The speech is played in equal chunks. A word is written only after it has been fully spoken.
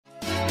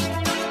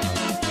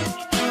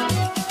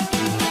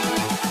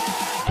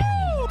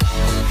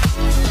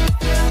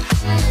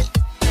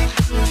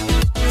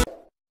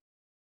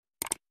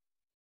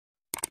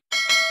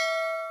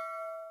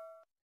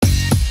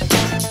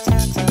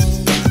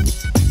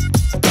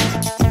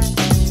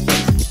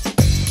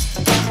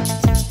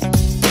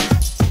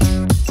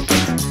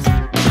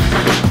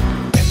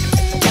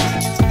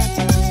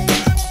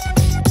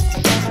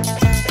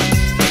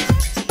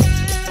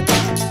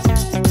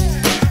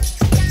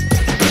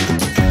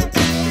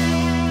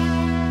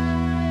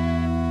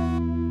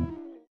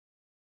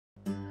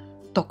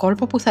Το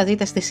κόλπο που θα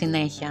δείτε στη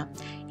συνέχεια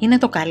είναι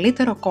το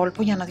καλύτερο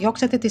κόλπο για να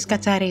διώξετε τις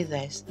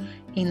κατσαρίδες.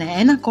 Είναι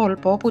ένα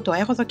κόλπο που το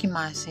έχω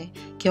δοκιμάσει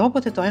και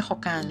όποτε το έχω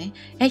κάνει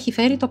έχει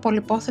φέρει το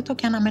πολυπόθετο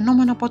και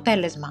αναμενόμενο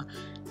αποτέλεσμα,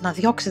 να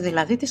διώξει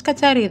δηλαδή τις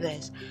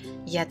κατσαρίδες.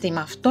 Γιατί με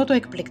αυτό το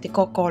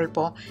εκπληκτικό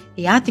κόλπο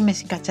οι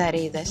άτιμες οι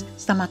κατσαρίδες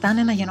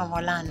σταματάνε να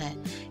γεννοβολάνε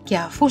και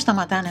αφού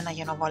σταματάνε να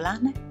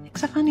γεννοβολάνε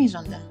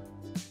εξαφανίζονται.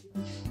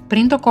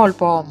 Πριν το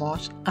κόλπο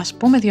όμως, ας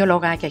πούμε 2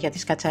 λογάκια για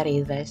τις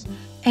κατσαρίδες,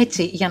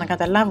 έτσι για να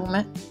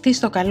καταλάβουμε τι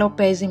στο καλό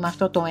παίζει με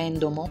αυτό το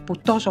έντομο που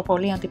τόσο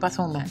πολύ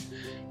αντιπαθούμε.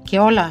 Και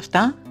όλα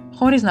αυτά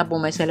χωρίς να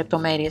μπούμε σε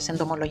λεπτομέρειες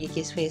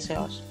εντομολογικής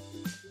φύσεως.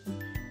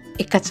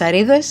 Οι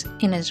κατσαρίδες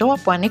είναι ζώα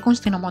που ανήκουν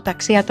στην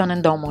ομοταξία των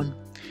εντόμων.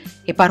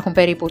 Υπάρχουν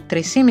περίπου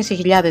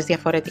 3.500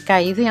 διαφορετικά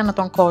είδη ανά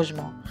τον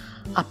κόσμο.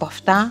 Από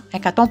αυτά,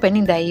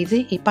 150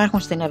 είδη υπάρχουν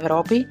στην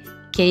Ευρώπη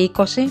και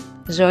 20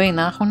 ζωή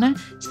να έχουν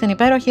στην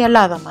υπέροχη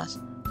Ελλάδα μας.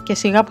 Και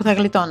σιγά που θα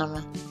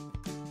γλιτώναμε.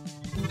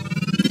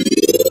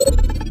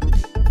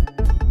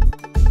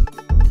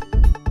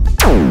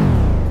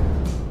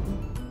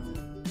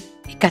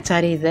 Οι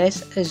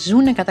κατσαρίδες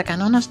ζούνε κατά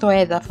κανόνα στο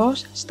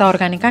έδαφος, στα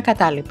οργανικά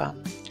κατάλοιπα.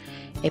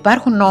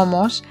 Υπάρχουν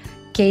όμως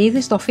και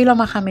είδη στο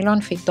φύλλωμα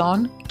χαμηλών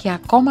φυτών και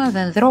ακόμα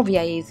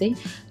δενδρόβια είδη,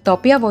 τα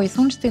οποία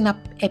βοηθούν στην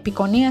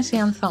επικονίαση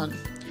ανθών.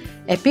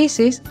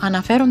 Επίσης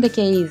αναφέρονται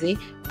και είδη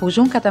που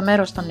ζουν κατά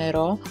μέρος στο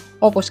νερό,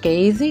 όπως και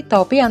είδη τα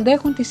οποία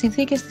αντέχουν τις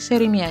συνθήκες της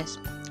ερημιές.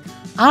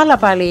 Άλλα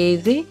πάλι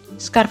είδη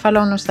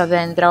σκαρφαλώνουν στα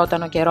δέντρα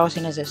όταν ο καιρός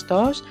είναι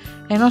ζεστός,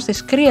 ενώ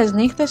στις κρύες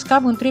νύχτες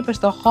κάβουν τρύπες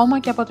στο χώμα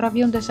και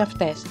αποτραβιούνται σε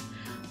αυτές.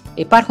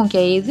 Υπάρχουν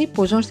και είδη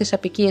που ζουν στις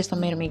απικίες των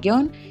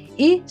μυρμηγκιών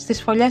ή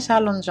στις φωλιές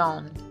άλλων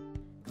ζώων.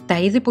 Τα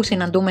είδη που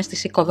συναντούμε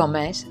στις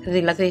οικοδομές,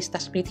 δηλαδή στα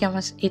σπίτια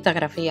μας ή τα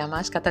γραφεία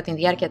μας κατά τη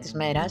διάρκεια της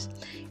μέρας,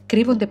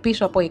 κρύβονται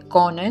πίσω από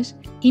εικόνες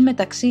ή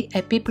μεταξύ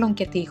επίπλων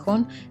και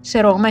τείχων, σε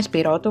ρογμές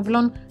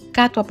πυρότουβλων,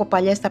 κάτω από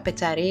παλιές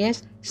ταπετσαρίες,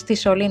 στις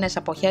σωλήνες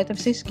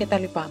αποχέτευσης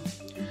κτλ.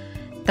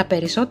 Τα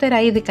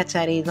περισσότερα είδη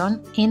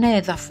κατσαρίδων είναι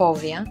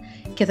εδαφόβια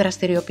και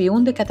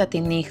δραστηριοποιούνται κατά τη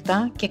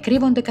νύχτα και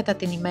κρύβονται κατά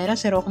την ημέρα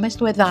σε ρογμές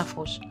του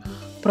εδάφους.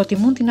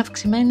 Προτιμούν την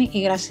αυξημένη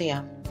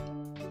υγρασία.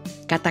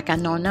 Κατά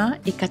κανόνα,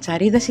 οι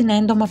κατσαρίδες είναι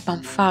έντομα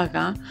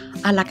πανφάγα,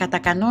 αλλά κατά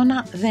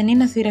κανόνα δεν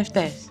είναι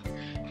θηρευτές.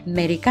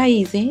 Μερικά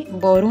είδη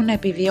μπορούν να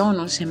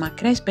επιβιώνουν σε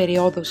μακρές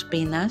περιόδους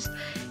πείνας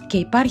και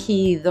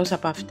υπάρχει είδος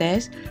από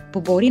αυτές που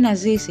μπορεί να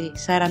ζήσει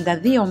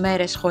 42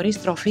 μέρες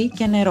χωρίς τροφή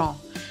και νερό.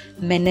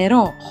 Με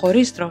νερό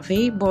χωρίς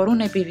τροφή μπορούν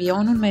να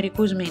επιβιώνουν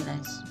μερικούς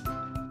μήνες.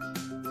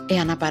 Η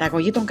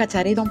αναπαραγωγή των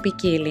κατσαρίδων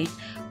ποικίλει,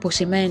 που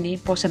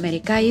σημαίνει πως σε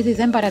μερικά είδη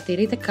δεν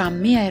παρατηρείται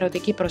καμία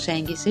ερωτική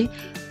προσέγγιση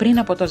πριν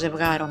από το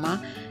ζευγάρωμα,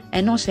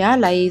 ενώ σε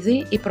άλλα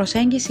είδη η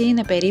προσέγγιση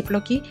είναι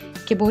περίπλοκη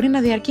και μπορεί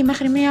να διαρκεί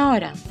μέχρι 1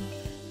 ώρα.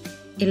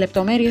 Οι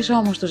λεπτομέρειες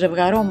όμως του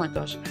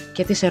ζευγαρώματος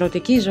και της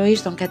ερωτικής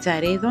ζωής των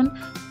κατσαρίδων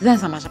δεν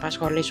θα μας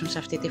απασχολήσουν σε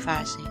αυτή τη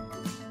φάση.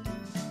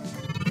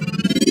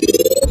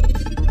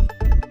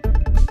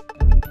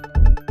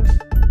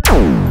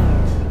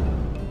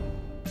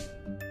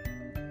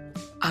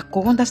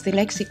 Ακούγοντας τη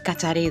λέξη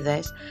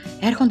κατσαρίδες,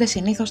 έρχονται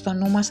συνήθως στο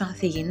νου μας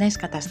ανθυγιεινές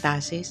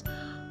καταστάσεις,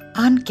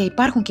 αν και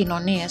υπάρχουν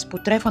κοινωνίες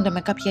που τρέφονται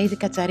με κάποια είδη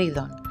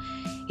κατσαρίδων.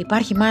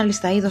 Υπάρχει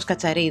μάλιστα είδος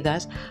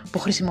κατσαρίδας που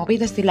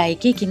χρησιμοποιείται στη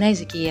λαϊκή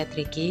κινέζικη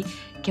ιατρική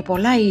και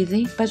πολλά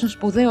είδη παίζουν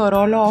σπουδαίο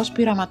ρόλο ως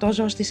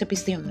πειραματόζωο στις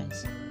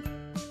επιστήμες.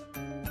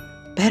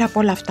 Πέρα από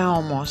όλα αυτά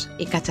όμως,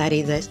 οι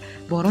κατσαρίδες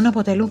μπορούν να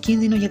αποτελούν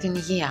κίνδυνο για την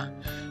υγεία.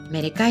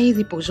 Μερικά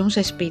είδη που ζουν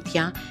σε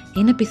σπίτια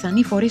είναι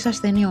πιθανοί φορείς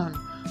ασθενειών.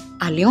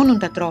 Αλλοιώνουν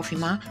τα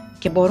τρόφιμα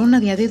και μπορούν να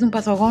διαδίδουν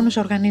παθογόνους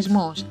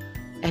οργανισμούς.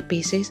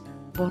 Επίσης,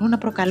 μπορούν να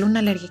προκαλούν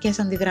αλλεργικές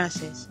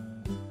αντιδράσεις.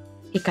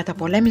 Η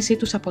καταπολέμησή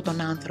τους από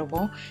τον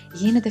άνθρωπο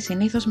γίνεται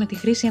συνήθως με τη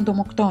χρήση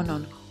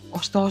εντομοκτώνων,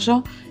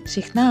 ωστόσο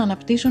συχνά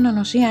αναπτύσσουν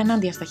ανοσία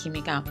ενάντια στα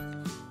χημικά,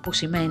 που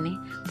σημαίνει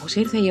πως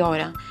ήρθε η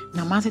ώρα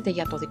να μάθετε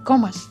για το δικό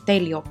μας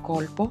τέλειο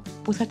κόλπο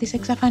που θα τις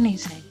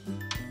εξαφανίσει.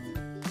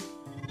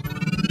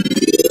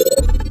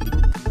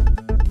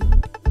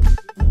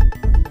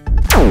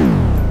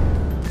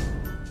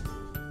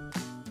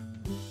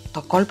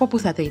 Το κόλπο που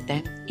θα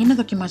δείτε είναι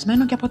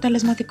δοκιμασμένο και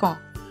αποτελεσματικό.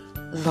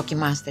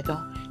 Δοκιμάστε το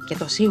και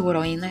το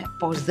σίγουρο είναι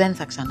πως δεν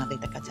θα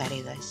ξαναδείτε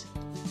κατσαρίδες.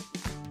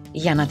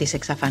 Για να τις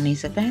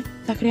εξαφανίσετε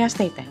θα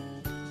χρειαστείτε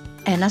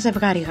ένα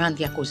ζευγάρι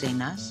γάντια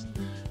κουζίνας,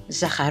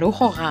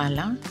 ζαχαρούχο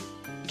γάλα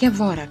και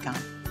βόρακα.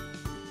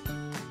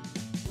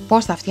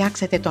 Πώς θα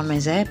φτιάξετε τον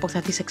μεζέ που θα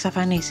τις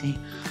εξαφανίσει?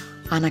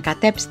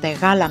 Ανακατέψτε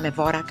γάλα με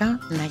βόρακα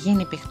να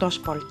γίνει πηχτός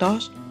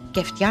πολτός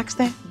και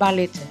φτιάξτε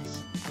μπαλίτσες.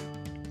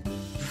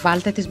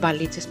 Βάλτε τις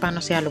μπαλίτσες πάνω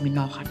σε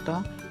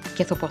αλουμινόχαρτο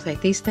και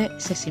τοποθετήστε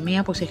σε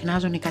σημεία που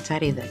συχνάζουν οι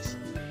κατσαρίδες.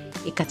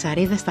 Οι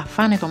κατσαρίδες θα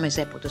φάνε το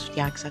μεζέ που τους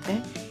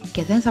φτιάξατε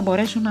και δεν θα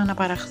μπορέσουν να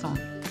αναπαραχθούν.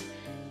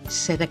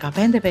 Σε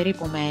 15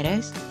 περίπου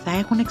μέρες θα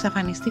έχουν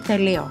εξαφανιστεί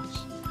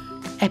τελείως.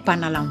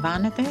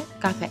 Επαναλαμβάνετε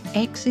κάθε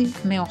 6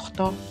 με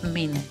 8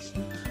 μήνες.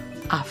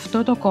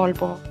 Αυτό το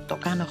κόλπο το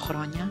κάνω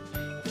χρόνια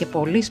και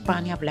πολύ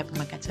σπάνια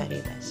βλέπουμε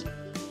κατσαρίδες.